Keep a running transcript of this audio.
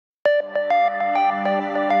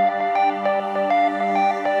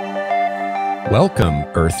Welcome,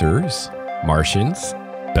 Earthers, Martians,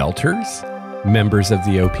 Belters, members of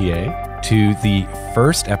the OPA, to the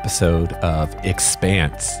first episode of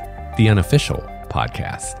Expanse The Unofficial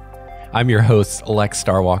Podcast. I'm your host, Lex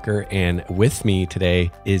Starwalker, and with me today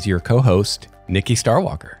is your co-host, Nikki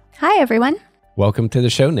Starwalker. Hi, everyone. Welcome to the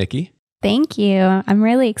show, Nikki. Thank you. I'm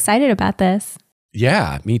really excited about this.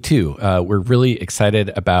 Yeah, me too. We're really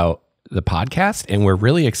excited about the podcast, and we're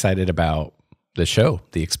really excited about the show,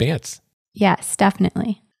 The Expanse. Yes,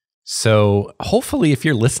 definitely. So hopefully if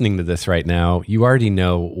you're listening to this right now, you already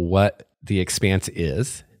know what The Expanse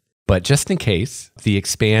is. But just in case, The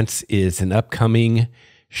Expanse is an upcoming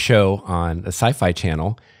show on the Sci-fi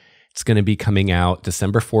channel. It's going to be coming out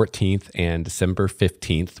December 14th and December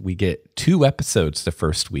 15th. We get 2 episodes the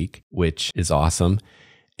first week, which is awesome.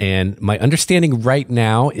 And my understanding right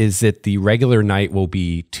now is that the regular night will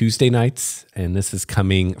be Tuesday nights. And this is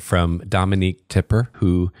coming from Dominique Tipper,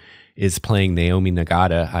 who is playing Naomi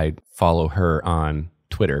Nagata. I follow her on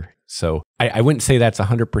Twitter. So I wouldn't say that's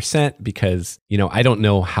 100% because, I don't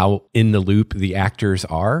know how in the loop the actors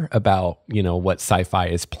are about, what Sci-fi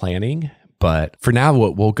is planning. But for now,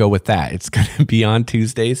 we'll go with that. It's going to be on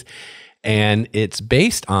Tuesdays. And it's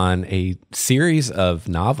based on a series of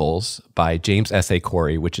novels by James S.A.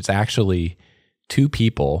 Corey, which is actually 2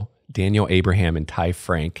 people, Daniel Abraham and Ty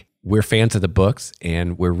Frank. We're fans of the books,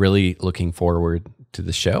 and we're really looking forward to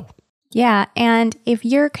the show. Yeah, and if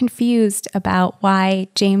you're confused about why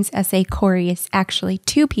James S.A. Corey is actually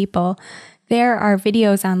 2 people, there are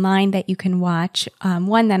videos online that you can watch.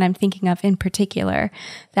 One that I'm thinking of in particular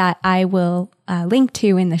that I will link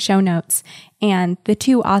to in the show notes. And the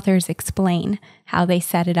 2 authors explain how they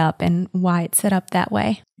set it up and why it's set up that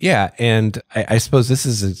way. Yeah, and I suppose this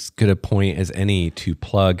is as good a point as any to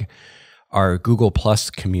plug our Google Plus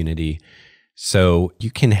community. So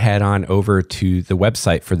you can head on over to the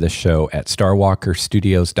website for this show at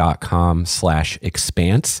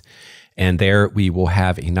starwalkerstudios.com/expanse. And there we will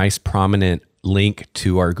have a nice prominent link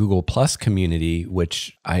to our Google Plus community,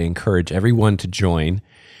 which I encourage everyone to join.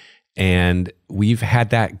 And we've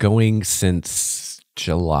had that going since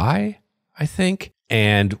July, I think.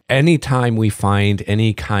 And anytime we find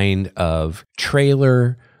any kind of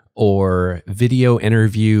trailer or video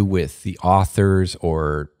interview with the authors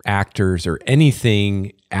or actors or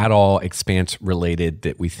anything at all Expanse related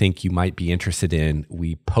that we think you might be interested in,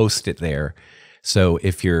 we post it there. So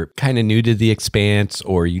if you're kind of new to The Expanse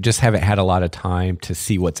or you just haven't had a lot of time to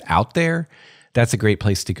see what's out there, that's a great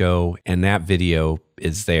place to go. And that video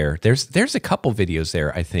is there. There's a couple videos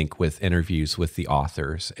there, I think, with interviews with the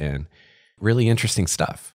authors and really interesting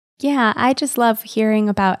stuff. Yeah, I just love hearing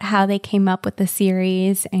about how they came up with the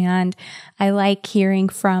series, and I like hearing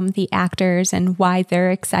from the actors and why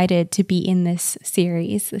they're excited to be in this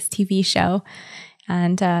series, this TV show.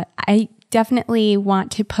 And I definitely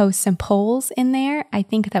want to post some polls in there. I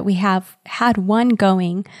think that we have had one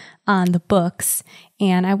going on the books,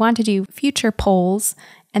 and I want to do future polls,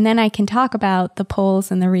 and then I can talk about the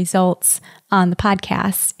polls and the results on the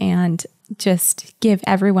podcast and just give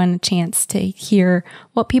everyone a chance to hear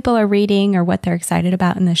what people are reading or what they're excited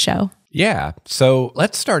about in the show. Yeah. So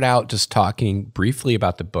let's start out just talking briefly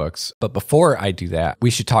about the books. But before I do that,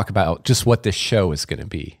 we should talk about just what this show is going to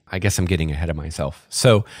be. I guess I'm getting ahead of myself.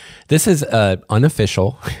 So this is an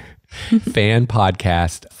unofficial fan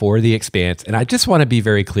podcast for The Expanse. And I just want to be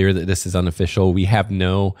very clear that this is unofficial. We have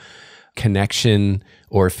no connection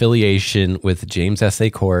or affiliation with James S.A.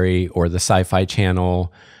 Corey or the Sci-Fi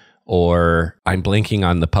Channel, or I'm blanking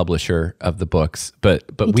on the publisher of the books, but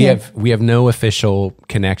we have no official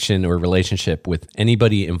connection or relationship with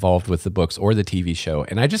anybody involved with the books or the TV show.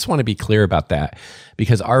 And I just want to be clear about that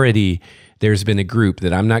because already there's been a group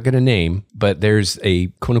that I'm not going to name, but there's a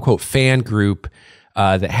quote unquote fan group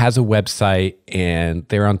that has a website and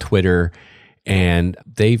they're on Twitter and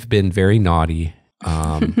they've been very naughty.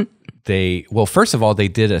 First of all, they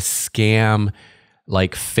did a scam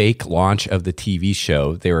like fake launch of the TV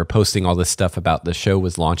show. They were posting all this stuff about the show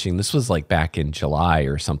was launching. This was like back in July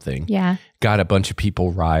or something. Yeah. Got a bunch of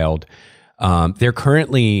people riled. They're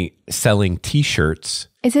currently selling t-shirts.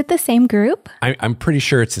 Is it the same group? I'm pretty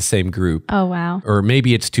sure it's the same group. Oh, wow. Or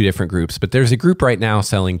maybe it's 2 different groups, but there's a group right now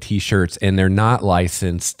selling t-shirts and they're not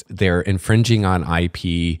licensed. They're infringing on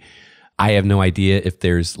IP. I have no idea if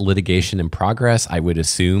there's litigation in progress. I would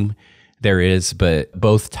assume there is, but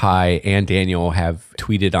both Ty and Daniel have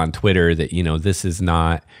tweeted on Twitter that, this is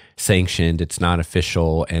not sanctioned, it's not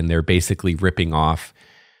official, and they're basically ripping off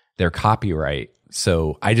their copyright.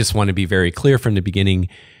 So I just want to be very clear from the beginning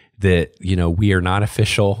that, we are not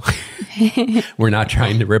official. We're not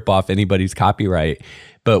trying to rip off anybody's copyright,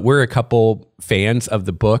 But we're a couple fans of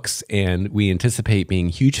the books, and we anticipate being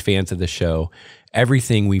huge fans of the show.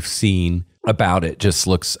 Everything we've seen about it just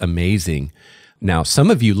looks amazing. Now, some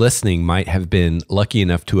of you listening might have been lucky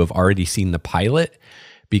enough to have already seen the pilot,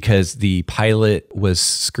 because the pilot was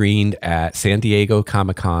screened at San Diego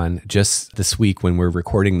Comic-Con just this week when we're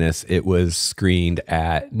recording this. It was screened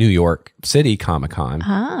at New York City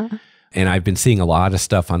Comic-Con. And I've been seeing a lot of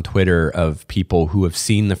stuff on Twitter of people who have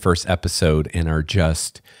seen the first episode and are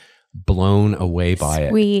just blown away by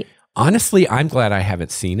it. Honestly, I'm glad I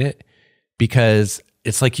haven't seen it, because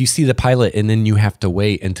it's like you see the pilot and then you have to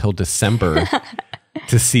wait until December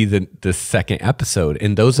to see the second episode.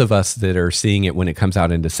 And those of us that are seeing it when it comes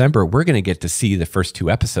out in December, we're going to get to see the first 2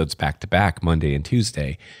 episodes back to back, Monday and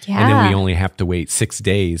Tuesday. Yeah. And then we only have to wait 6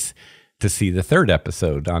 days to see the third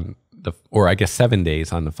episode or I guess 7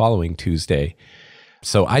 days on the following Tuesday.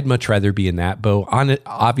 So I'd much rather be in that boat.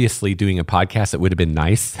 Obviously, doing a podcast, it would have been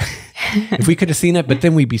nice if we could have seen it, but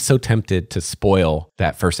then we'd be so tempted to spoil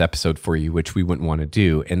that first episode for you, which we wouldn't want to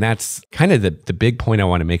do. And that's kind of the big point I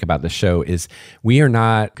want to make about the show is we are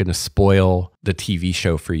not going to spoil the TV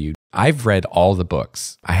show for you. I've read all the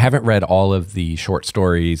books. I haven't read all of the short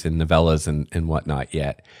stories and novellas and whatnot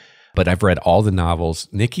yet, but I've read all the novels.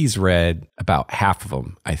 Nikki's read about half of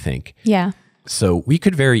them, I think. Yeah. So we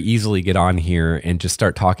could very easily get on here and just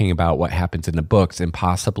start talking about what happens in the books and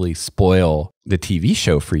possibly spoil the TV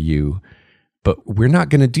show for you. But we're not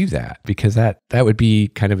going to do that, because that would be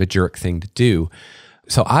kind of a jerk thing to do.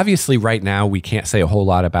 So obviously right now we can't say a whole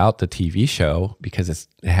lot about the TV show because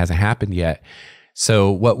it hasn't happened yet.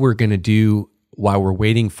 So what we're going to do while we're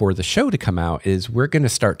waiting for the show to come out is we're going to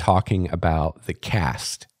start talking about the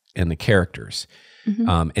cast and the characters.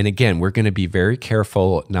 Mm-hmm. And again, we're going to be very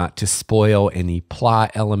careful not to spoil any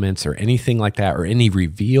plot elements or anything like that, or any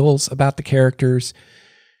reveals about the characters.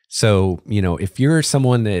 So, if you're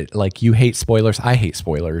someone that like you hate spoilers, I hate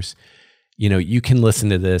spoilers, you can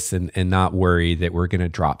listen to this and not worry that we're going to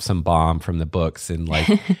drop some bomb from the books and like,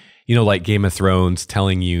 like Game of Thrones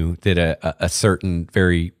telling you that a certain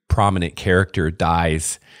very prominent character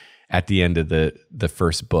dies at the end of the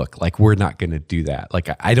first book. Like, we're not going to do that. Like,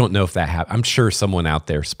 I don't know if that happened. I'm sure someone out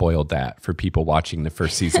there spoiled that for people watching the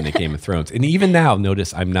first season of Game of Thrones. And even now,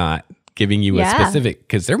 notice I'm not giving you a specific,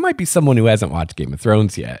 because there might be someone who hasn't watched Game of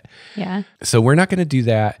Thrones yet. Yeah. So we're not going to do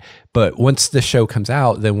that. But once the show comes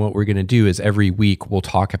out, then what we're going to do is every week we'll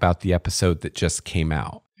talk about the episode that just came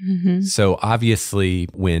out. Mm-hmm. So obviously,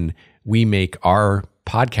 when we make our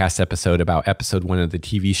podcast episode about episode 1 of the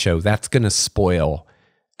TV show, that's going to spoil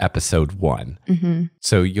episode 1. Mm-hmm.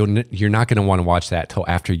 So you're not going to want to watch that till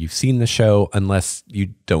after you've seen the show, unless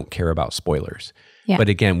you don't care about spoilers. Yeah. But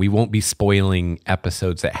again, we won't be spoiling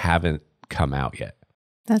episodes that haven't come out yet.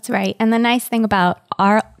 That's right. And the nice thing about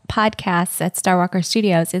our podcasts at Star Walker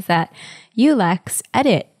Studios is that you, Lex,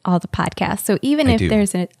 edit all the podcasts. So even if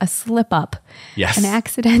there's a slip up, an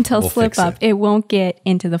accidental slip up, it won't get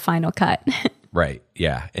into the final cut. Right.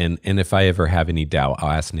 Yeah. And if I ever have any doubt,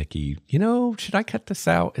 I'll ask Nikki, should I cut this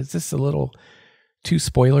out? Is this a little too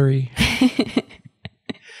spoilery?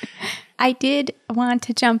 I did want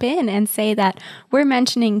to jump in and say that we're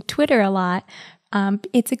mentioning Twitter a lot.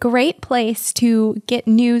 It's a great place to get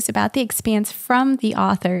news about The Expanse from the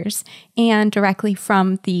authors and directly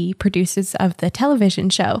from the producers of the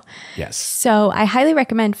television show. Yes. So I highly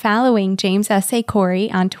recommend following James S.A.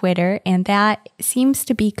 Corey on Twitter, and that seems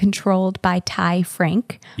to be controlled by Ty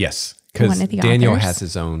Frank. Yes, because Daniel has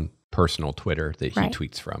his own personal Twitter that he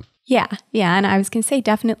tweets from. Yeah. And I was going to say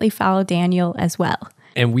definitely follow Daniel as well.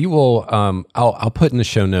 And we will, I'll put in the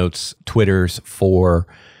show notes Twitters for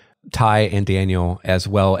Ty and Daniel, as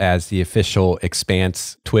well as the official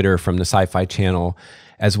Expanse Twitter from the Sci-Fi channel,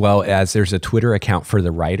 as well as there's a Twitter account for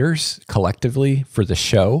the writers collectively for the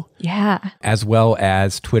show. Yeah. As well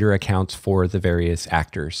as Twitter accounts for the various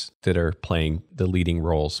actors that are playing the leading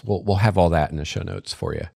roles. We'll have all that in the show notes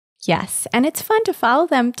for you. Yes. And it's fun to follow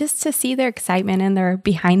them just to see their excitement and their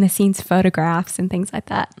behind the scenes photographs and things like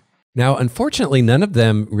that. Now, unfortunately, none of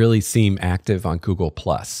them really seem active on Google+.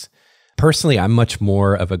 Personally, I'm much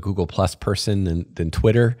more of a Google Plus person than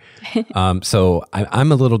Twitter. So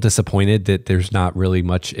I'm a little disappointed that there's not really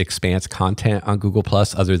much Expanse content on Google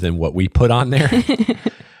Plus other than what we put on there.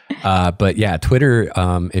 But yeah, Twitter,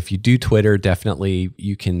 if you do Twitter, definitely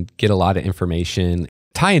you can get a lot of information.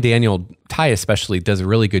 Ty and Daniel, Ty especially, does a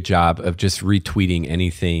really good job of just retweeting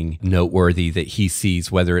anything noteworthy that he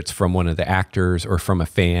sees, whether it's from one of the actors or from a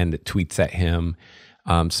fan that tweets at him.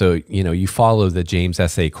 So, you follow the James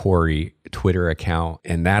S.A. Corey Twitter account,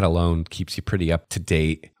 and that alone keeps you pretty up to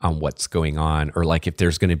date on what's going on, or like if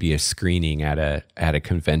there's going to be a screening at a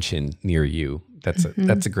convention near you.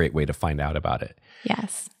 That's a great way to find out about it.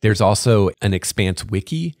 Yes. There's also an Expanse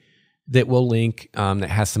wiki that we'll link that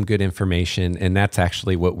has some good information. And that's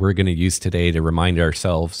actually what we're going to use today to remind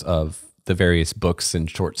ourselves of the various books and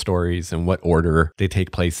short stories and what order they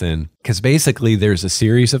take place in. Because basically there's a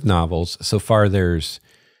series of novels. So far I'm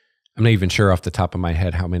not even sure off the top of my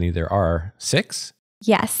head how many there are. 6?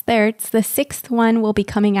 Yes, there's the 6th one will be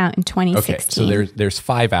coming out in 2016. Okay, so there's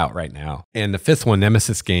 5 out right now. And the 5th one,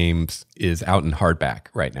 Nemesis Games, is out in hardback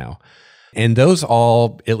right now. And those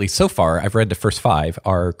all, at least so far, I've read the first 5,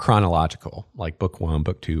 are chronological, like book 1,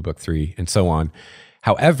 book 2, book 3, and so on.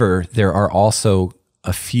 However, there are also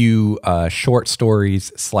a few short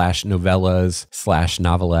stories / novellas /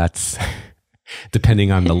 novelettes,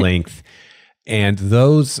 depending on the length. And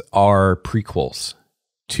those are prequels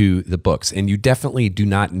to the books. And you definitely do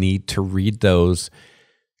not need to read those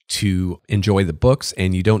to enjoy the books,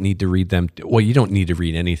 and you don't need to read them. Well, you don't need to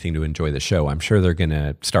read anything to enjoy the show. I'm sure they're going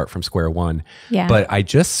to start from square one. Yeah. But I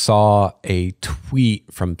just saw a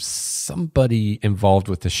tweet from somebody involved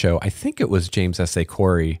with the show. I think it was James S.A.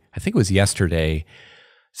 Corey. I think it was yesterday,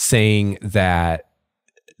 saying that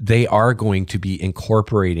they are going to be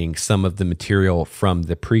incorporating some of the material from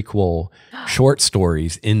the prequel short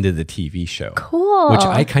stories into the TV show. Cool. Which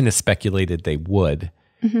I kind of speculated they would.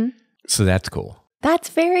 Mm-hmm. So that's cool. That's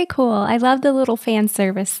very cool. I love the little fan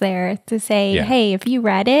service there to say, hey, if you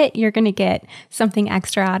read it, you're going to get something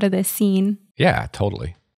extra out of this scene. Yeah,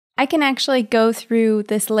 totally. I can actually go through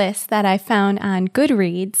this list that I found on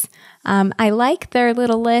Goodreads. I like their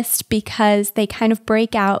little list because they kind of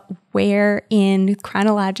break out where in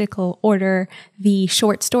chronological order the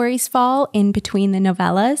short stories fall in between the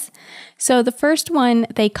novellas. So the first one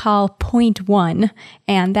they call Point 1,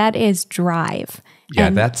 and that is Drive. Yeah,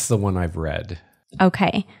 and that's the one I've read.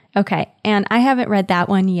 Okay. And I haven't read that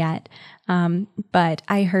one yet, but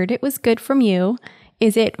I heard it was good from you.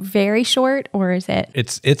 Is it very short or is it?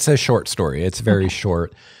 It's a short story. It's very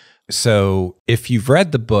short. So if you've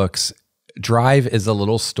read the books, Drive is a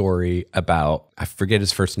little story about, I forget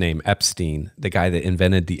his first name, Epstein, the guy that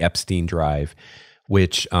invented the Epstein drive,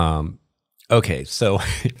 which, okay, so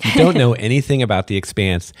if you don't know anything about The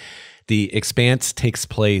Expanse takes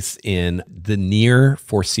place in the near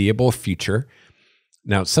foreseeable future.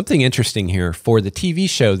 Now, something interesting here, for the TV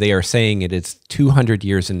show, they are saying it is 200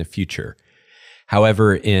 years in the future.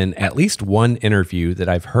 However, in at least one interview that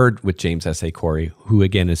I've heard with James S.A. Corey, who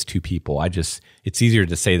again is 2 people, it's easier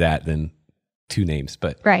to say that than 2 names,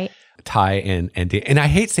 but right. Ty and I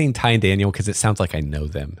hate saying Ty and Daniel because it sounds like I know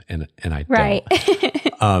them, and I right.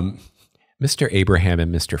 don't. Mr. Abraham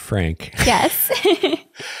and Mr. Frank. Yes.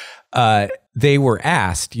 They were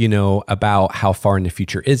asked, about how far in the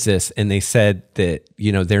future is this? And they said that,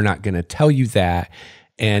 they're not going to tell you that.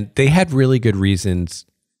 And they had really good reasons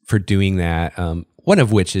for doing that. One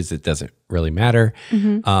of which is it doesn't really matter.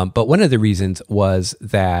 Mm-hmm. But one of the reasons was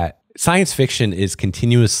that science fiction is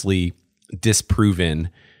continuously disproven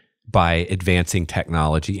by advancing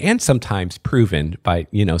technology, and sometimes proven by,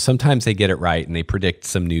 sometimes they get it right and they predict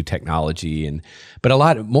some new technology, but a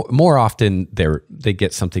lot more often they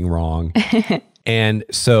get something wrong. And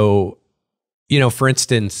so, for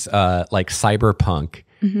instance, like cyberpunk,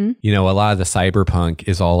 mm-hmm. A lot of the cyberpunk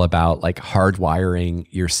is all about like hardwiring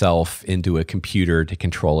yourself into a computer to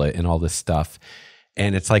control it and all this stuff.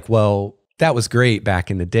 And it's like, well, that was great back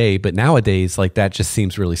in the day, but nowadays, like that just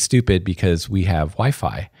seems really stupid because we have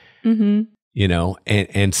Wi-Fi. Mm-hmm.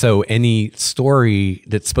 And so any story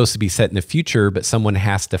that's supposed to be set in the future, but someone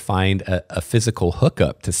has to find a physical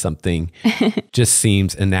hookup to something just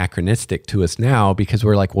seems anachronistic to us now, because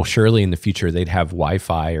we're like, well, surely in the future they'd have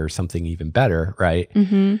Wi-Fi or something even better, right?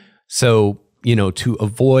 Mm-hmm. So, to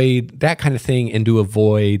avoid that kind of thing and to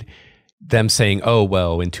avoid them saying, oh,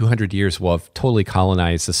 well, in 200 years, we'll have totally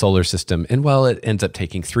colonized the solar system. And well, it ends up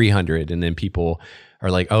taking 300. And then people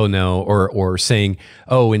are like, oh no, or saying,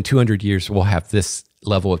 oh, in 200 years, we'll have this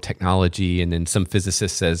level of technology. And then some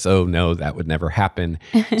physicist says, oh no, that would never happen.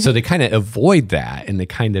 So they kind of avoid that, and they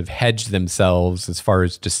kind of hedge themselves as far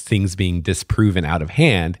as just things being disproven out of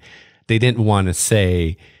hand. They didn't want to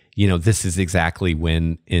say, this is exactly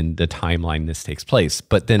when in the timeline this takes place.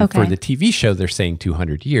 But then for the TV show, they're saying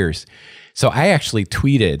 200 years. So I actually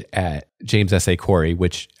tweeted at James S.A. Corey,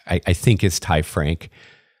 which I think is Ty Frank.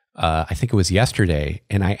 I think it was yesterday.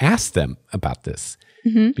 And I asked them about this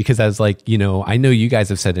because I was like, I know you guys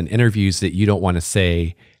have said in interviews that you don't want to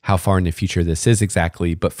say how far in the future this is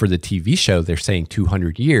exactly. But for the TV show, they're saying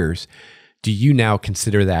 200 years. Do you now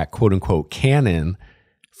consider that quote unquote canon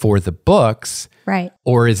for the books? Right.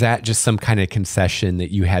 Or is that just some kind of concession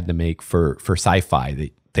that you had to make for Sci-fi,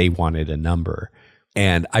 that they wanted a number?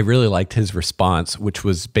 And I really liked his response, which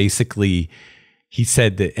was basically, he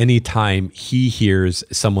said that anytime he hears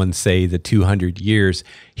someone say the 200 years,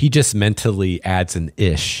 he just mentally adds an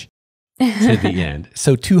ish to the end.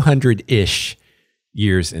 So 200-ish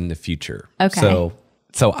years in the future. Okay.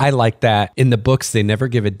 So I like that. In the books, they never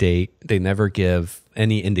give a date. They never give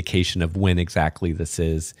any indication of when exactly this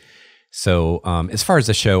is. So as far as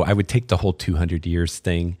the show, I would take the whole 200 years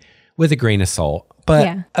thing with a grain of salt.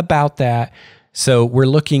 But about that, so we're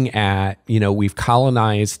looking at, we've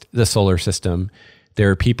colonized the solar system. There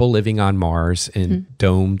are people living on Mars in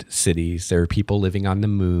domed cities. There are people living on the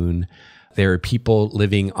moon. There are people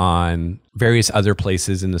living on various other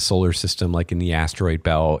places in the solar system, like in the asteroid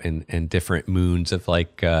belt and different moons of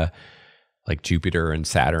like Jupiter and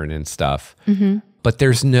Saturn and stuff. But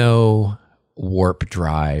there's no warp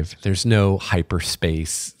drive. There's no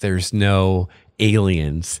hyperspace. There's no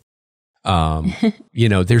aliens.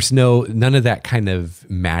 There's none of that kind of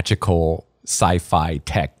magical sci-fi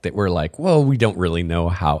tech that we're like, well, we don't really know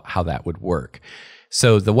how that would work.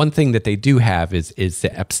 So the one thing that they do have is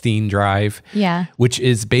the Epstein drive, which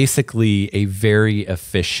is basically a very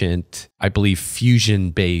efficient, I believe,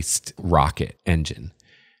 fusion-based rocket engine.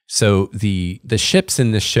 So the ships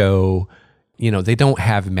in the show, they don't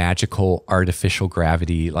have magical artificial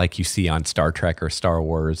gravity like you see on Star Trek or Star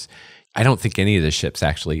Wars. I don't think any of the ships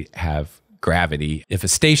actually have gravity. If a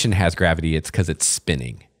station has gravity, it's because it's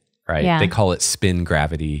spinning, right? Yeah. They call it spin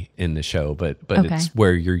gravity in the show, but it's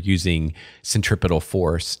where you're using centripetal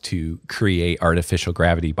force to create artificial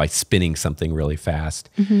gravity by spinning something really fast.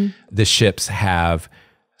 The ships have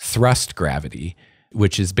thrust gravity,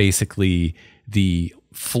 which is basically the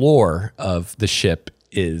floor of the ship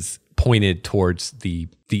is pointed towards the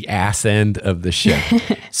ass end of the ship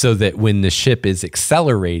so that when the ship is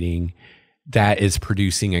accelerating, that is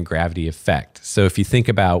producing a gravity effect. So if you think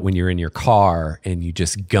about when you're in your car and you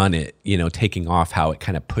just gun it, taking off, how it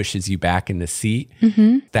kind of pushes you back in the seat,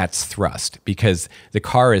 that's thrust, because the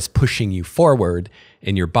car is pushing you forward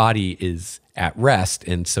and your body is at rest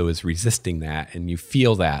and so is resisting that, and you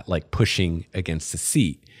feel that like pushing against the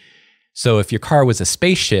seat. So if your car was a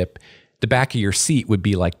spaceship, the back of your seat would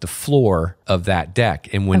be like the floor of that deck.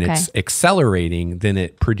 And when it's accelerating, then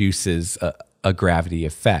it produces a gravity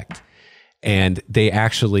effect. And they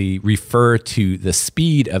actually refer to the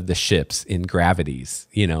speed of the ships in gravities,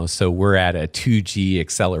 so we're at a 2G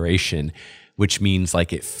acceleration, which means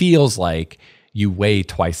like it feels like you weigh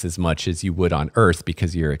twice as much as you would on Earth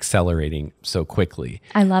because you're accelerating so quickly.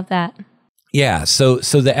 I love that. Yeah. So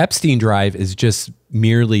the Epstein drive is just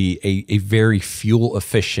merely a very fuel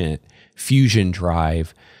efficient fusion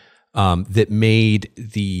drive that made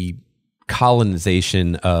the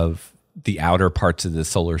colonization of the outer parts of the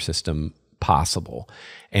solar system possible.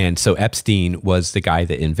 And so Epstein was the guy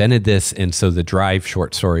that invented this. And so the drive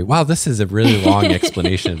short story, wow, this is a really long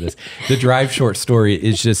explanation of this. The drive short story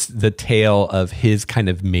is just the tale of his kind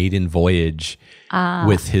of maiden voyage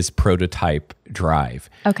with his prototype drive.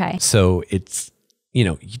 Okay. So it's,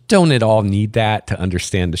 you don't at all need that to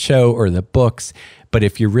understand the show or the books. But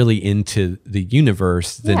if you're really into the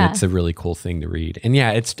universe, then it's a really cool thing to read. And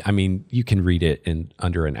you can read it in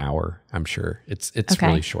under an hour, I'm sure. It's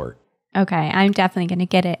really short. Okay, I'm definitely going to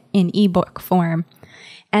get it in ebook form.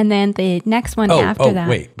 And then the next one after that.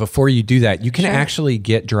 Wait, before you do that, you can actually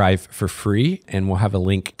get Drive for free, and we'll have a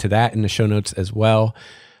link to that in the show notes as well.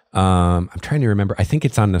 I'm trying to remember. I think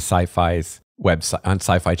it's on the Sci-Fi's website, on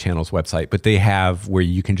Sci-Fi Channel's website, but they have where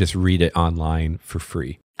you can just read it online for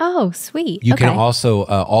free. Oh, sweet. You can also,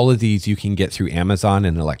 all of these you can get through Amazon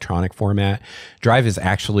in electronic format. Drive is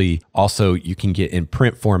actually also, you can get in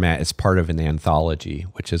print format as part of an anthology,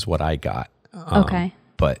 which is what I got.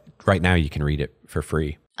 But right now you can read it for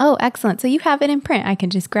free. Oh, excellent. So you have it in print. I can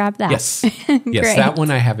just grab that. Yes. Yes, that one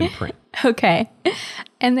I have in print. Okay.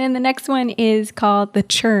 And then the next one is called The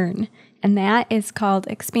Churn. And that is called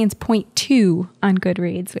Expanse Point 2 on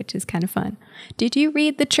Goodreads, which is kind of fun. Did you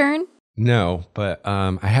read The Churn? No, but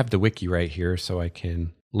I have the wiki right here so I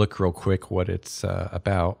can look real quick what it's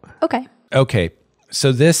about. Okay.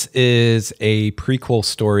 So this is a prequel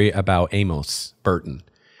story about Amos Burton.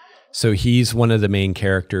 So he's one of the main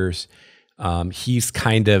characters. He's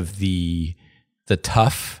kind of the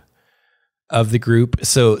tough of the group.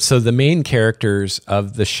 So the main characters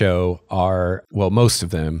of the show are, well, most of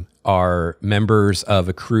them are members of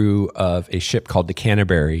a crew of a ship called the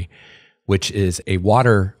Canterbury, which is a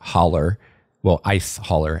water hauler, well, ice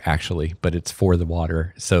hauler actually, but it's for the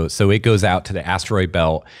water. So it goes out to the asteroid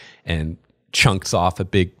belt and chunks off a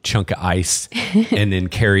big chunk of ice and then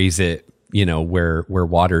carries it, where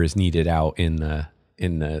water is needed out in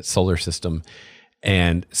the solar system.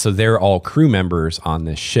 And so they're all crew members on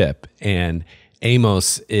this ship. And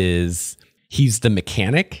Amos he's the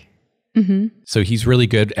mechanic. Mm-hmm. So he's really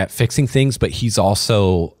good at fixing things, but he's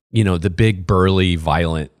also, the big, burly,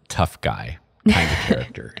 violent, tough guy kind of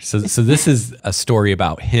character. So this is a story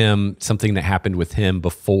about him, something that happened with him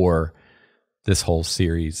before this whole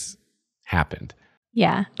series happened.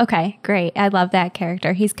 Yeah. Okay, great. I love that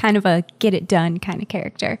character. He's kind of a get it done kind of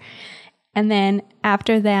character. And then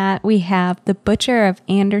after that, we have the Butcher of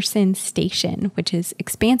Anderson Station, which is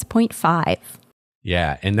Expanse Point 5.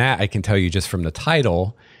 Yeah. And that I can tell you just from the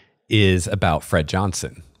title is about Fred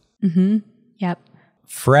Johnson. Mm-hmm. Yep.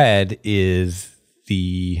 Fred is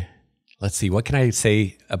let's see, what can I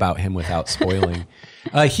say about him without spoiling?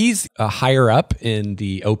 He's higher up in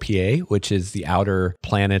the OPA, which is the Outer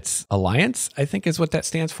Planets Alliance, I think is what that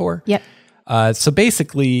stands for. Yep. So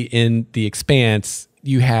basically in the Expanse,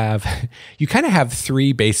 you kind of have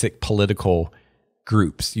three basic political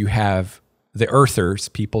groups. You have the Earthers,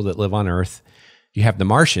 people that live on Earth. You have the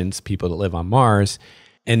Martians, people that live on Mars.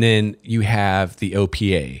 And then you have the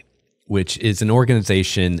OPA, which is an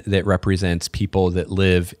organization that represents people that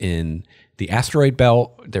live in the asteroid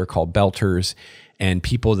belt. They're called belters, and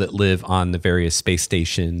people that live on the various space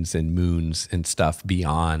stations and moons and stuff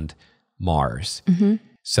beyond Mars. Mm-hmm.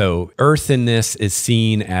 So Earth in this is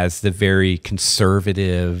seen as the very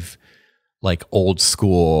conservative, like old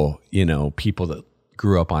school, people that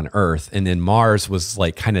grew up on Earth. And then Mars was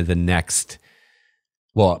like kind of the next,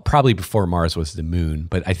 well, probably before Mars was the moon,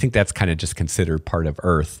 but I think that's kind of just considered part of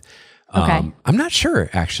Earth. Okay. I'm not sure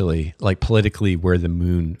actually, like politically where the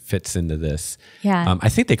moon fits into this. Yeah. I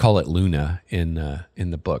think they call it Luna in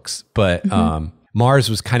the books, but Mars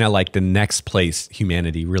was kind of like the next place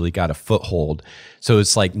humanity really got a foothold. So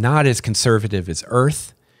it's like not as conservative as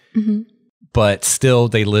Earth, but still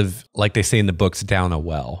they live, like they say in the books, down a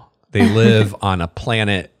well. They live on a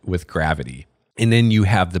planet with gravity. And then you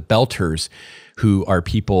have the Belters, who are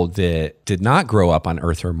people that did not grow up on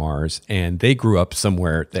Earth or Mars, and they grew up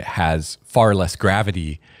somewhere that has far less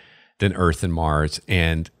gravity than Earth and Mars.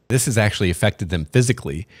 And this has actually affected them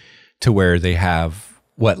physically to where they have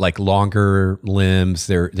like longer limbs,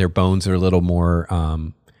 their bones are a little more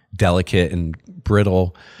delicate and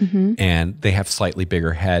brittle, and they have slightly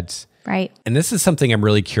bigger heads. Right. And this is something I'm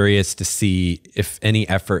really curious to see if any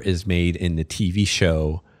effort is made in the TV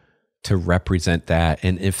show to represent that,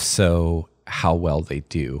 and if so, how well they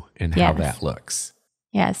do and how that looks.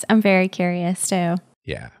 Yes, I'm very curious too.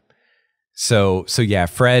 Yeah. So yeah,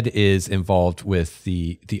 Fred is involved with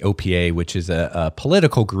the OPA, which is a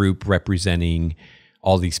political group representing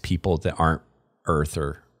all these people that aren't Earth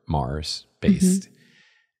or Mars based.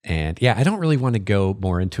 And yeah, I don't really want to go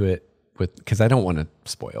more into it because I don't want to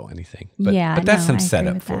spoil anything. But, but that's some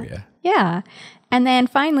setup for you. Yeah. And then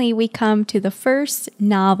finally, we come to the first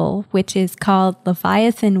novel, which is called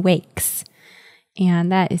Leviathan Wakes.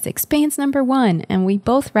 And that is Expanse number 1. And we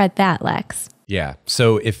both read that, Lex. Yeah.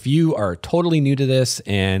 So if you are totally new to this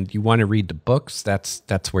and you want to read the books, that's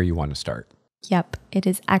where you want to start. Yep. It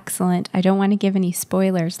is excellent. I don't want to give any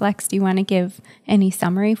spoilers. Lex, do you want to give any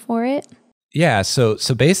summary for it? Yeah. So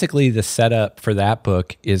basically the setup for that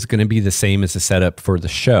book is going to be the same as the setup for the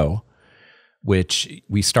show, which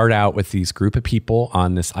we start out with these group of people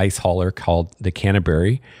on this ice hauler called the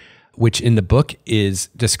Canterbury, which in the book is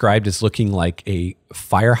described as looking like a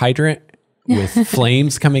fire hydrant with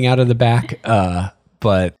flames coming out of the back.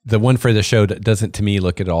 But the one for the show doesn't, to me,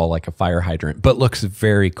 look at all like a fire hydrant, but looks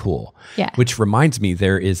very cool. Yeah. Which reminds me,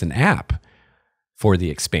 there is an app for the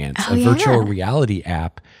Expanse, a virtual reality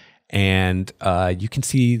app. And you can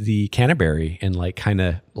see the Canterbury and like kind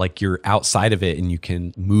of like you're outside of it and you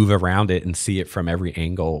can move around it and see it from every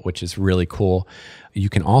angle, which is really cool. You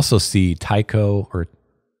can also see Tycho, or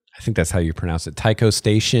I think that's how you pronounce it, Tycho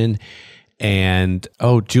Station, and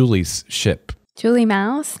Julie's ship. Julie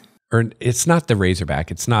Mouse? Or it's not the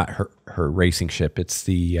Razorback. It's not her racing ship. It's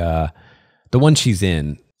the one she's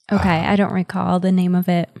in. Okay, I don't recall the name of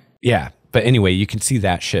it. Yeah. But anyway, you can see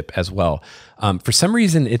that ship as well. For some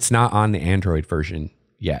reason, it's not on the Android version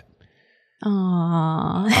yet.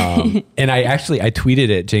 Aww. And I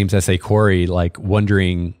tweeted at James S.A. Corey, like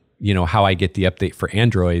wondering, how I get the update for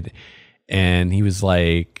Android. And he was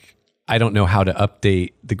like, I don't know how to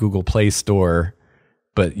update the Google Play Store,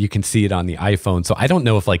 but you can see it on the iPhone. So I don't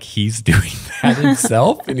know if like he's doing that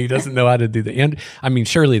himself and he doesn't know how to do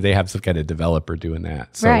surely they have some kind of developer doing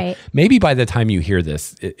that. So maybe by the time you hear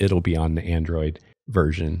this, it'll be on the Android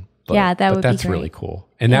version. But, that would be great. That's really cool.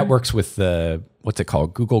 And that works with the, what's it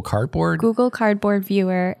called? Google Cardboard? Google Cardboard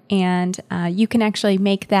Viewer. And you can actually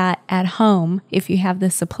make that at home if you have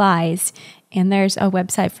the supplies And there's a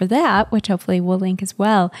website for that, which hopefully we'll link as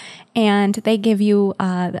well. And they give you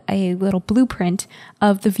a little blueprint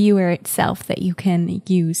of the viewer itself that you can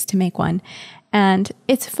use to make one. And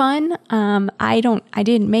it's fun. I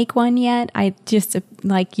didn't make one yet. I just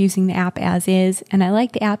like using the app as is. And I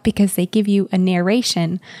like the app because they give you a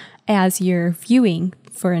narration as you're viewing,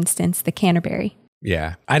 for instance, the Canterbury.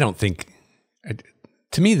 Yeah. I don't think,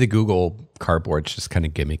 to me, the Google Cardboard's just kind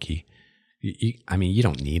of gimmicky. I mean, you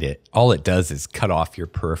don't need it. All it does is cut off your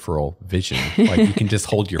peripheral vision. Like you can just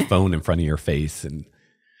hold your phone in front of your face and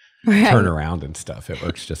turn around and stuff. It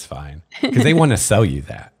works just fine because they want to sell you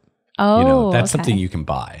that. Oh, that's something you can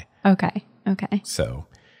buy. Okay. So,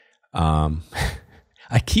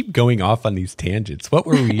 I keep going off on these tangents. What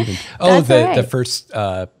were we even? Oh, the first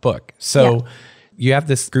book. So you have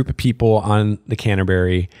this group of people on the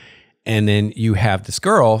Canterbury, and then you have this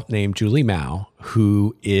girl named Julie Mao,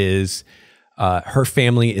 who is, her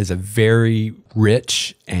family is a very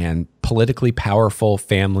rich and politically powerful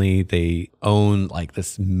family. They own like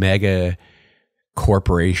this mega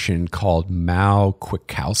corporation called Mao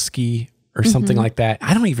Kwiatkowski or something like that.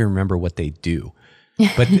 I don't even remember what they do.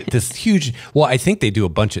 But this huge, well, I think they do a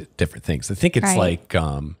bunch of different things. I think it's like,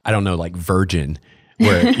 I don't know, like Virgin,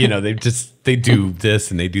 where, they do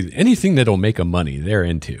this and they do anything that'll make them money, they're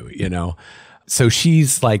into, So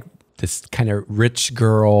she's like this kind of rich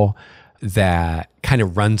girl that kind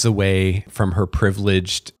of runs away from her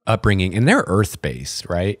privileged upbringing. And they're earth-based,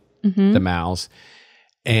 right? The Maos.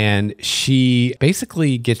 And she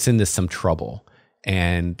basically gets into some trouble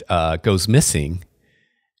and goes missing.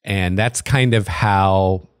 And that's kind of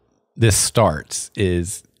how this starts,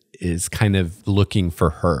 is kind of looking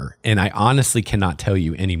for her. And I honestly cannot tell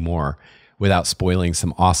you any more without spoiling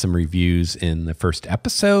some awesome reviews in the first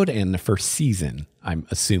episode and the first season, I'm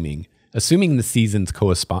assuming the seasons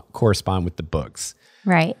correspond with the books.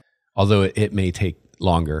 Right. Although it may take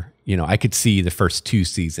longer. I could see the first 2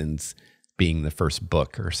 seasons being the first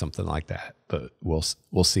book or something like that, but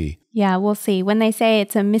we'll see. Yeah, we'll see. When they say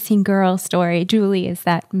it's a missing girl story, Julie is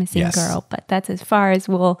that missing girl, but that's as far as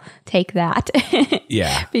we'll take that.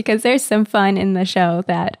 Yeah. Because there's some fun in the show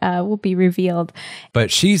that will be revealed. But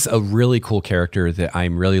she's a really cool character that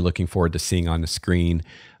I'm really looking forward to seeing on the screen.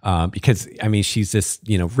 Because, I mean, she's this,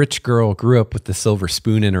 rich girl, grew up with the silver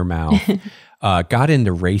spoon in her mouth, got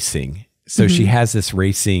into racing. So she has this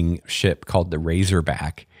racing ship called the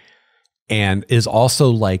Razorback, and is also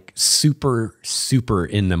like super, super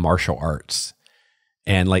in the martial arts.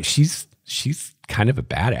 And like, she's kind of a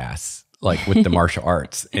badass, like with the martial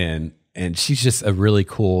arts. And she's just a really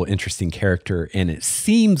cool, interesting character. And it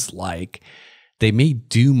seems like they may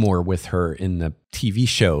do more with her in the TV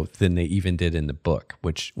show than they even did in the book,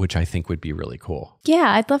 which I think would be really cool.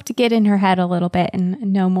 Yeah, I'd love to get in her head a little bit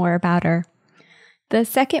and know more about her. The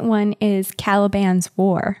second one is Caliban's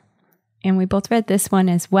War. And we both read this one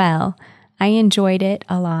as well. I enjoyed it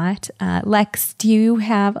a lot. Lex, do you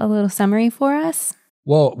have a little summary for us?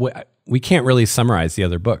 Well, we can't really summarize the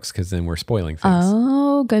other books because then we're spoiling things.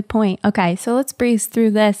 Oh, good point. Okay, so let's breeze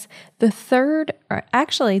through this. The third, or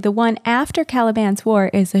actually the one after Caliban's War,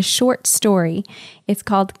 is a short story. It's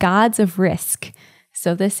called Gods of Risk.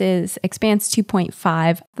 So this is Expanse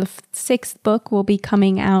 2.5. The 6th book will be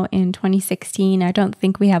coming out in 2016. I don't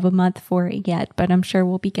think we have a month for it yet, but I'm sure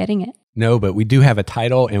we'll be getting it. No, but we do have a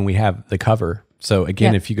title and we have the cover. So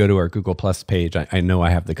again, if you go to our Google Plus page, I know I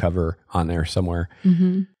have the cover on there somewhere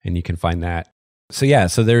and you can find that. So yeah,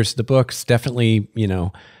 so there's the books. Definitely,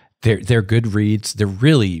 they're good reads. They're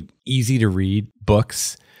really easy to read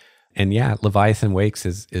books. And yeah, Leviathan Wakes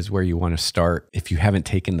is where you want to start if you haven't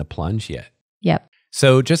taken the plunge yet. Yep.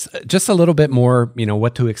 So just a little bit more,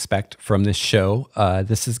 what to expect from this show.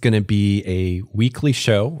 This is going to be a weekly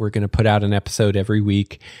show. We're going to put out an episode every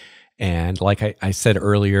week. And like I said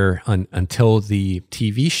earlier, until the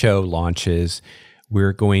TV show launches,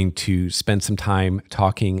 we're going to spend some time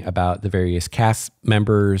talking about the various cast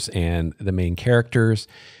members and the main characters.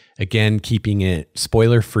 Again, keeping it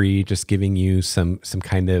spoiler-free, just giving you some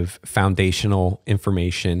kind of foundational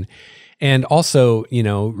information. And also,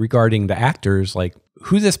 regarding the actors, like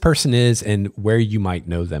who this person is and where you might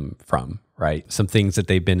know them from, right? Some things that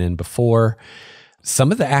they've been in before.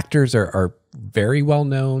 Some of the actors are very well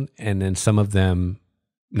known, and then some of them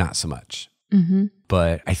not so much.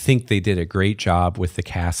 But I think they did a great job with the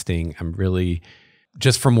casting. I'm really,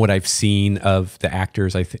 just from what I've seen of the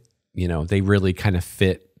actors, I think, they really kind of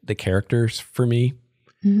fit the characters for me.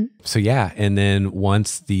 So yeah, and then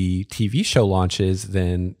once the TV show launches,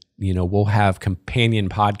 then, we'll have companion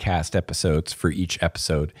podcast episodes for each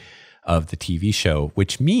episode of the TV show,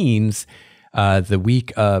 which means The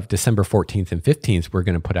week of December 14th and 15th, we're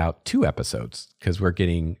going to put out 2 episodes because we're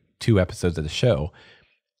getting 2 episodes of the show.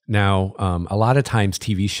 Now, a lot of times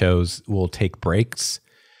TV shows will take breaks.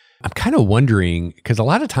 I'm kind of wondering, because a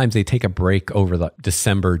lot of times they take a break over the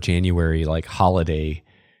December, January, like holiday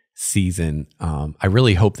season. I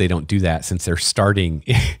really hope they don't do that since they're starting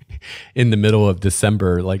in the middle of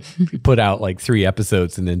December, like put out like 3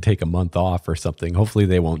 episodes and then take a month off or something. Hopefully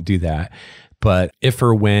they won't do that. But if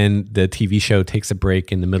or when the TV show takes a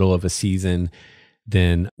break in the middle of a season,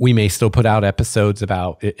 then we may still put out episodes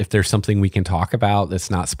about if there's something we can talk about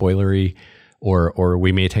that's not spoilery, or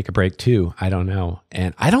we may take a break too. I don't know.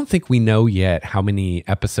 And I don't think we know yet how many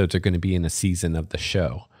episodes are going to be in a season of the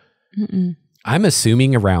show. Mm-mm. I'm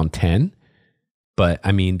assuming around 10, but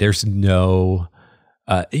I mean, there's no,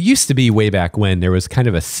 it used to be way back when there was kind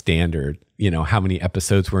of a standard, how many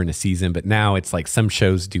episodes were in a season, but now it's like some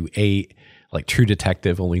shows do 8, like True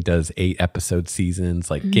Detective only does 8 episode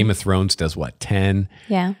seasons. Like Game of Thrones does 10?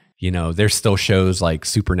 Yeah. There's still shows like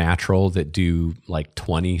Supernatural that do like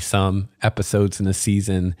 20 some episodes in a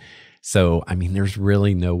season. So, I mean, there's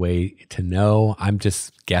really no way to know. I'm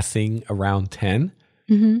just guessing around 10.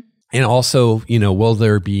 Mm-hmm. And also, will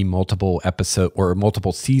there be multiple episodes or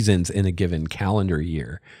multiple seasons in a given calendar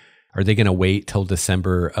year? Are they going to wait till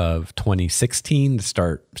December of 2016 to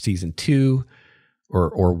start season 2?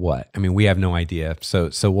 Or what? I mean, we have no idea. So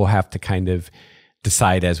we'll have to kind of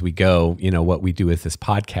decide as we go, what we do with this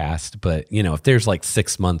podcast. But, if there's like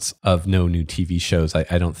 6 months of no new TV shows,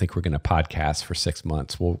 I don't think we're going to podcast for 6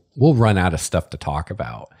 months. We'll run out of stuff to talk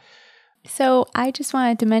about. So I just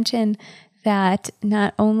wanted to mention that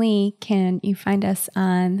not only can you find us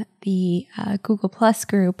on the Google Plus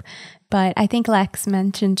group, but I think Lex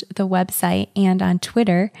mentioned the website and on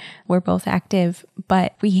Twitter. We're both active,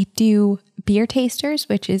 but we do Beer Tasters,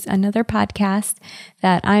 which is another podcast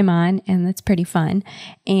that I'm on, and that's pretty fun.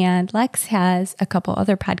 And Lex has a couple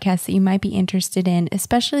other podcasts that you might be interested in,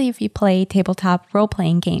 especially if you play tabletop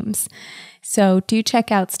role-playing games. So do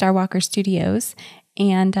check out Starwalker Studios.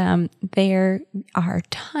 And there are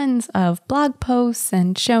tons of blog posts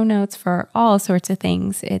and show notes for all sorts of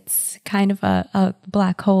things. It's kind of a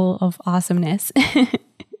black hole of awesomeness.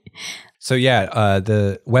 So yeah,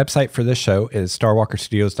 the website for this show is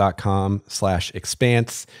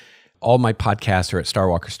starwalkerstudios.com/expanse. All my podcasts are at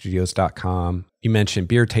starwalkerstudios.com. You mentioned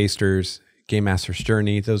Beer Tasters, Game Master's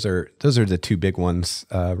Journey. Those are the 2 big ones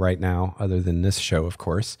right now, other than this show, of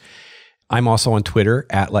course. I'm also on Twitter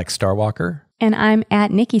at Lex Starwalker. And I'm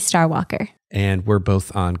at Nikki Starwalker. And we're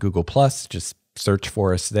both on Google Plus. Just search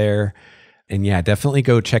for us there. And yeah, definitely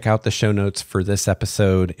go check out the show notes for this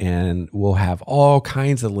episode. And we'll have all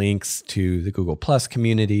kinds of links to the Google Plus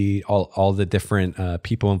community, all the different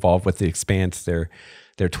people involved with the Expanse, their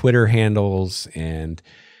Twitter handles, and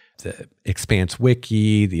the Expanse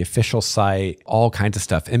Wiki, the official site, all kinds of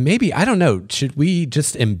stuff. And maybe, I don't know, should we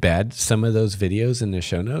just embed some of those videos in the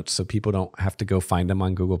show notes so people don't have to go find them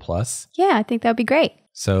on Google Plus? Yeah, I think that would be great.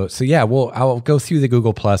 So yeah, I'll go through the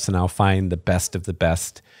Google Plus and I'll find the best of the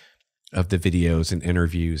videos and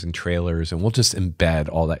interviews and trailers, and we'll just embed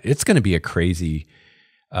all that. It's going to be a crazy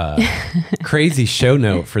show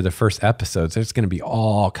note for the first episodes. There's going to be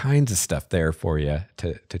all kinds of stuff there for you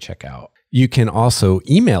to check out. You can also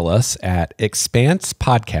email us at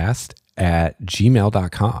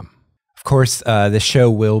expansepodcast@gmail.com. Of course, this show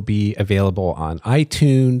will be available on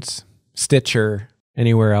iTunes, Stitcher,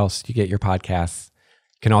 anywhere else you get your podcasts.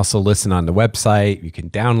 You can also listen on the website. You can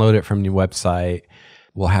download it from the website.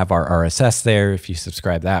 We'll have our RSS there if you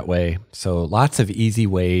subscribe that way. So lots of easy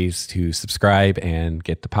ways to subscribe and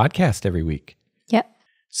get the podcast every week. Yep.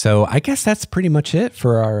 So I guess that's pretty much it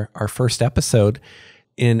for our first episode.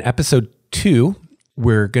 In episode 2,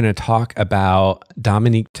 we're going to talk about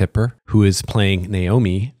Dominique Tipper, who is playing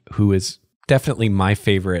Naomi, who is definitely my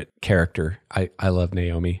favorite character. I love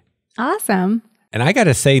Naomi. Awesome. And I got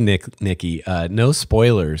to say, Nikki, no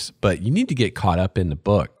spoilers, but you need to get caught up in the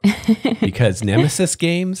book because Nemesis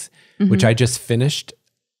Games, which I just finished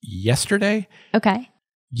yesterday. Okay.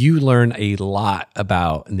 You learn a lot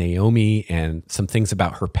about Naomi and some things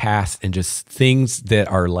about her past and just things that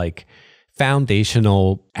are like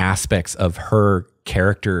foundational aspects of her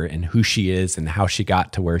character and who she is and how she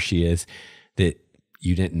got to where she is that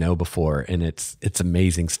you didn't know before. And it's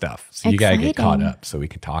amazing stuff. So you got to get caught up so we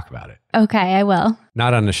can talk about it. Okay, I will.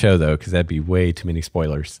 Not on the show though, because that'd be way too many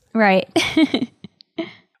spoilers. Right.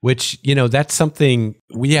 Which, that's something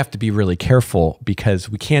we have to be really careful because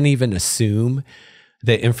we can't even assume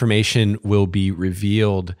that information will be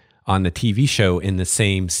revealed on the TV show in the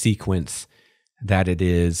same sequence that it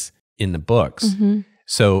is in the books. Mm-hmm.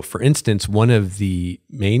 So, for instance, one of the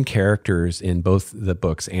main characters in both the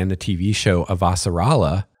books and the TV show,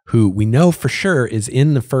 Avasarala, who we know for sure is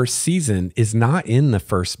in the first season, is not in the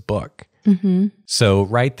first book. Mm-hmm. So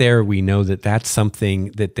right there, we know that that's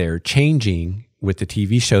something that they're changing with the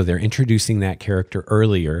TV show. They're introducing that character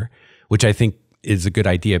earlier, which I think is a good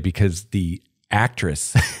idea because the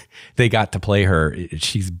actress they got to play her,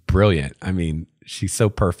 she's brilliant. I mean, she's so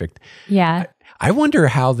perfect. Yeah. I wonder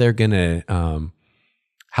how they're gonna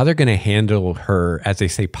handle her, as they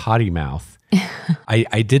say, potty mouth.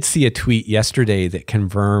 I did see a tweet yesterday that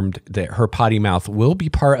confirmed that her potty mouth will be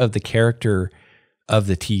part of the character of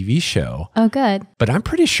the TV show. Oh, good. But I'm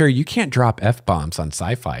pretty sure you can't drop F-bombs on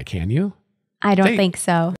Sci-fi, can you? I don't think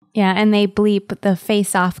so. Yeah, and they bleep the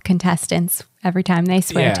face-off contestants every time they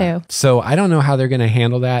swear too. So I don't know how they're going to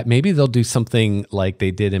handle that. Maybe they'll do something like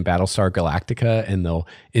they did in Battlestar Galactica, and they'll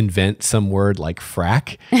invent some word like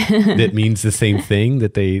frack that means the same thing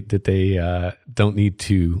that they don't need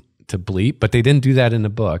to bleep. But they didn't do that in the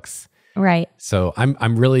books, right? So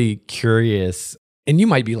I'm really curious. And you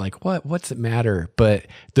might be like, what's it matter? But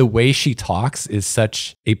the way she talks is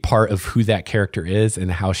such a part of who that character is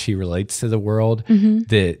and how she relates to the world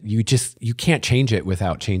that you can't change it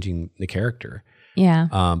without changing the character.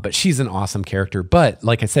 Yeah. But she's an awesome character. But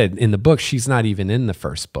like I said, in the book, she's not even in the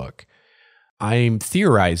first book. I'm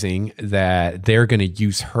theorizing that they're going to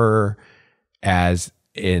use her as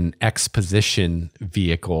an exposition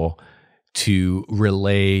vehicle to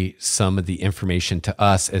relay some of the information to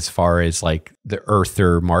us as far as like the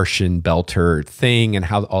Earther, Martian, Belter thing and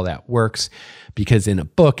how all that works. Because in a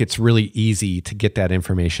book, it's really easy to get that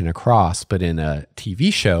information across. But in a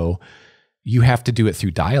TV show, you have to do it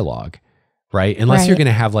through dialogue, right? Unless you're going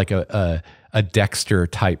to have like a Dexter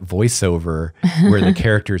type voiceover where the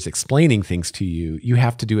character is explaining things to you. You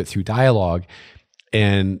have to do it through dialogue.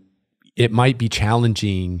 And it might be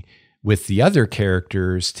challenging with the other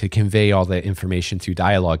characters to convey all that information through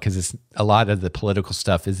dialogue, because a lot of the political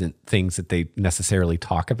stuff isn't things that they necessarily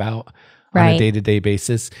talk about on a day-to-day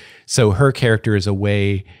basis. So her character is a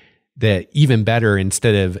way that, even better,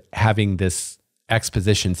 instead of having this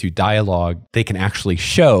exposition through dialogue, they can actually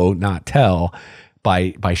show, not tell,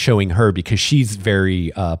 by showing her, because she's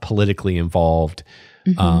very politically involved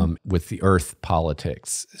with the Earth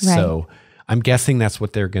politics. Right. So I'm guessing that's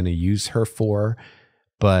what they're going to use her for.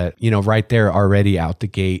 But, right there already out the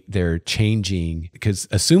gate, they're changing, because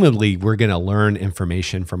assumably we're going to learn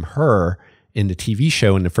information from her in the TV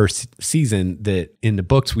show in the first season that in the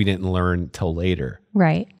books we didn't learn till later.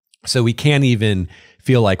 Right. So we can't even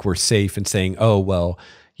feel like we're safe in saying, oh, well,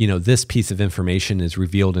 this piece of information is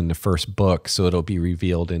revealed in the first book, so it'll be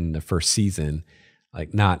revealed in the first season.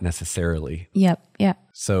 Like, not necessarily. Yep.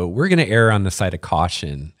 So we're going to err on the side of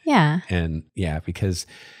caution. Yeah. And because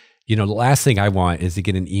the last thing I want is to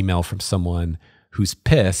get an email from someone who's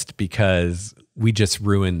pissed because we just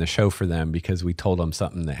ruined the show for them because we told them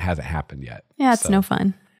something that hasn't happened yet. Yeah, it's no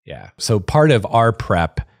fun. Yeah. So part of our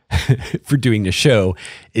prep for doing the show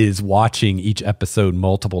is watching each episode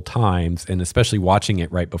multiple times, and especially watching it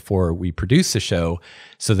right before we produce the show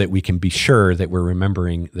so that we can be sure that we're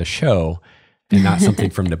remembering the show and not something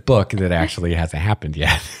from the book that actually hasn't happened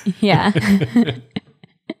yet. Yeah.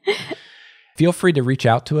 Feel free to reach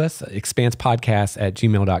out to us,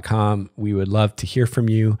 expansepodcast@gmail.com. We would love to hear from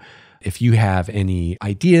you. If you have any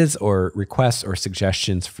ideas or requests or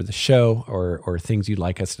suggestions for the show, or things you'd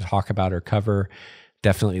like us to talk about or cover,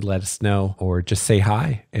 definitely let us know, or just say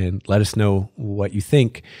hi and let us know what you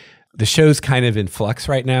think. The show's kind of in flux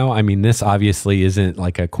right now. I mean, this obviously isn't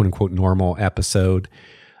like a quote unquote normal episode,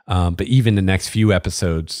 but even the next few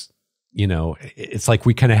episodes, it's like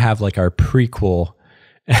we kind of have like our prequel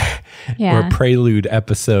or prelude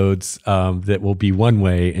episodes that will be one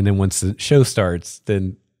way, and then once the show starts,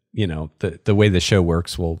 then the way the show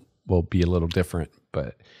works will be a little different.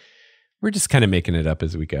 But we're just kind of making it up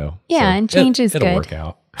as we go. Yeah, so and change is good. It'll work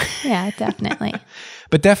out. Yeah, definitely.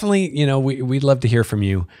 But definitely, we'd love to hear from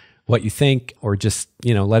you, what you think, or just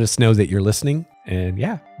let us know that you're listening. And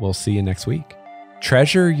we'll see you next week.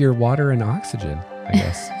 Treasure your water and oxygen, I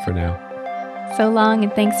guess, for now. So long,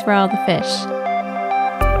 and thanks for all the fish.